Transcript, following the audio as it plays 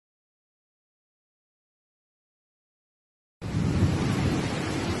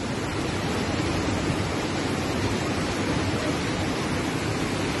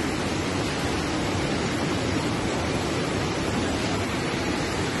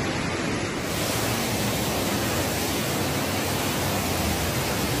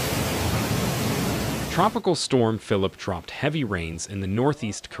Tropical storm Philippe dropped heavy rains in the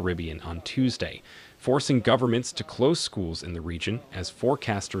northeast Caribbean on Tuesday, forcing governments to close schools in the region as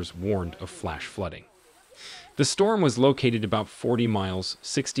forecasters warned of flash flooding. The storm was located about 40 miles,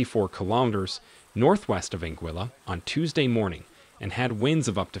 64 kilometers, northwest of Anguilla on Tuesday morning and had winds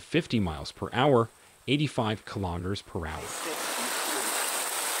of up to 50 miles per hour, 85 kilometers per hour.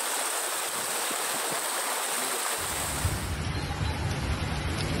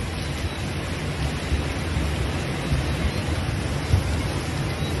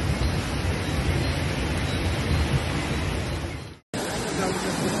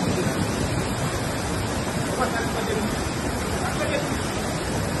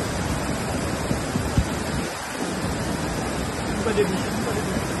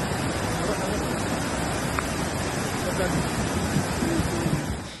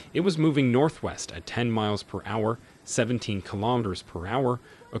 It was moving northwest at 10 miles per hour, 17 kilometers per hour,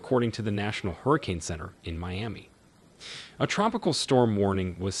 according to the National Hurricane Center in Miami. A tropical storm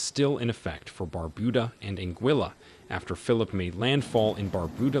warning was still in effect for Barbuda and Anguilla after Philippe made landfall in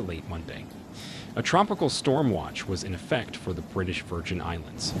Barbuda late Monday. A tropical storm watch was in effect for the British Virgin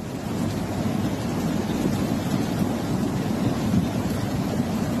Islands.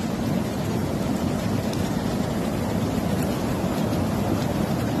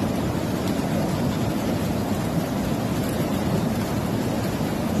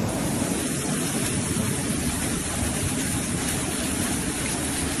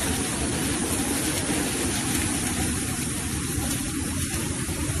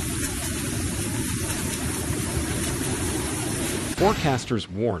 Forecasters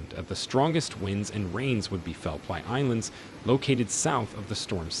warned that the strongest winds and rains would be felt by islands located south of the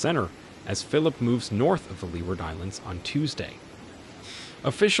storm's center as Philippe moves north of the Leeward Islands on Tuesday.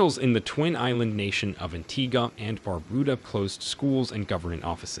 Officials in the twin island nation of Antigua and Barbuda closed schools and government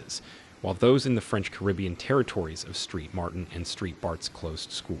offices, while those in the French Caribbean territories of Street Martin and Street Barts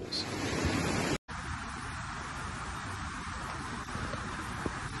closed schools.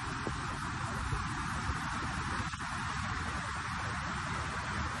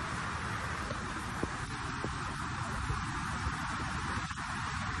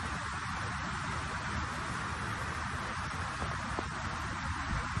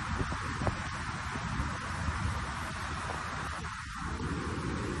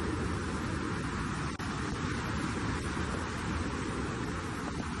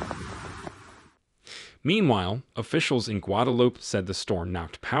 Meanwhile, officials in Guadeloupe said the storm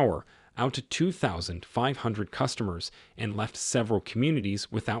knocked power out to 2,500 customers and left several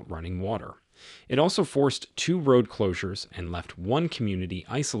communities without running water. It also forced 2 road closures and left 1 community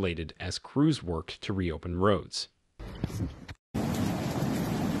isolated as crews worked to reopen roads.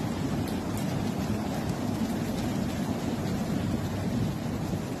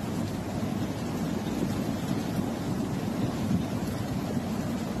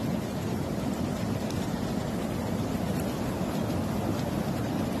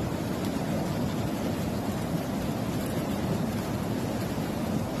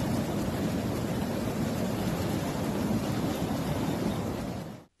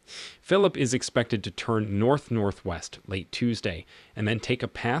 Philippe is expected to turn north-northwest late Tuesday and then take a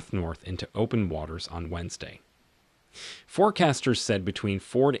path north into open waters on Wednesday. Forecasters said between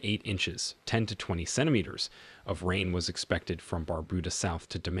 4 to 8 inches, 10 to 20 centimeters, of rain was expected from Barbuda south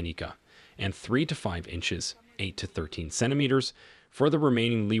to Dominica, and 3 to 5 inches, 8 to 13 centimeters, for the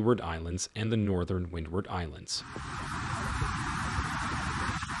remaining Leeward Islands and the northern Windward Islands.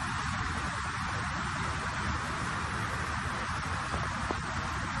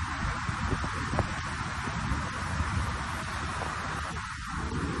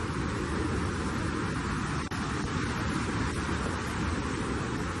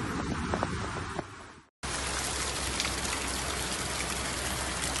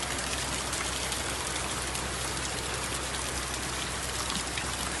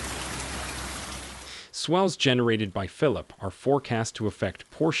 Swells generated by Philippe are forecast to affect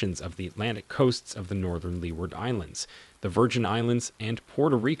portions of the Atlantic coasts of the northern Leeward Islands, the Virgin Islands, and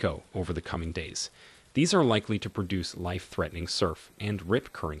Puerto Rico over the coming days. These are likely to produce life-threatening surf and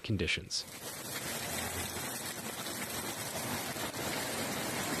rip current conditions.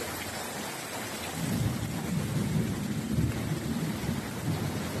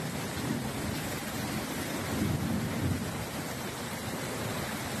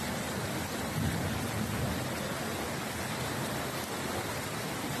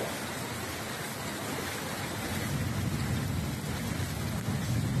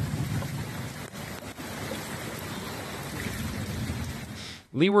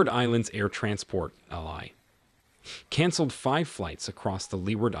 Leeward Islands Air Transport, LI, canceled 5 flights across the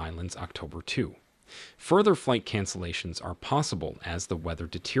Leeward Islands October 2. Further flight cancellations are possible as the weather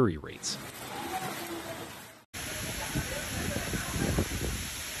deteriorates.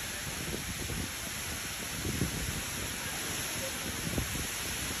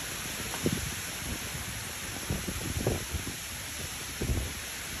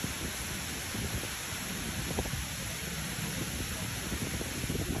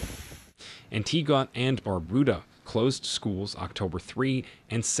 Antigua and Barbuda closed schools October 3,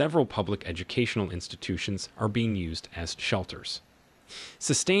 and several public educational institutions are being used as shelters.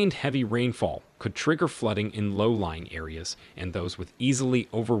 Sustained heavy rainfall could trigger flooding in low-lying areas and those with easily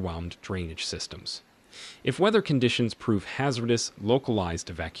overwhelmed drainage systems. If weather conditions prove hazardous, localized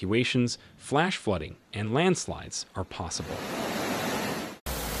evacuations, flash flooding, and landslides are possible.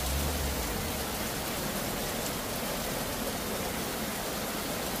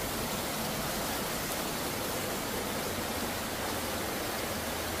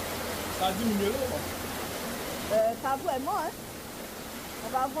 Ça a diminué là? Pas vraiment, hein. On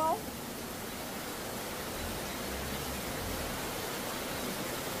va voir.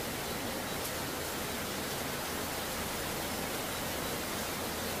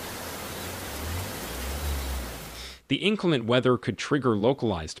 The inclement weather could trigger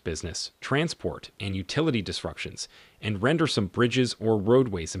localized business, transport, and utility disruptions, and render some bridges or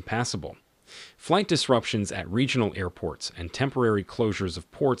roadways impassable. Flight disruptions at regional airports and temporary closures of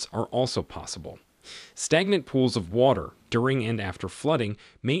ports are also possible. Stagnant pools of water during and after flooding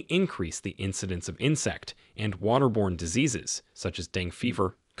may increase the incidence of insect and waterborne diseases such as dengue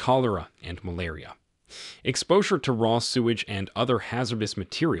fever, cholera, and malaria. Exposure to raw sewage and other hazardous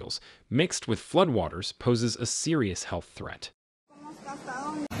materials mixed with floodwaters poses a serious health threat.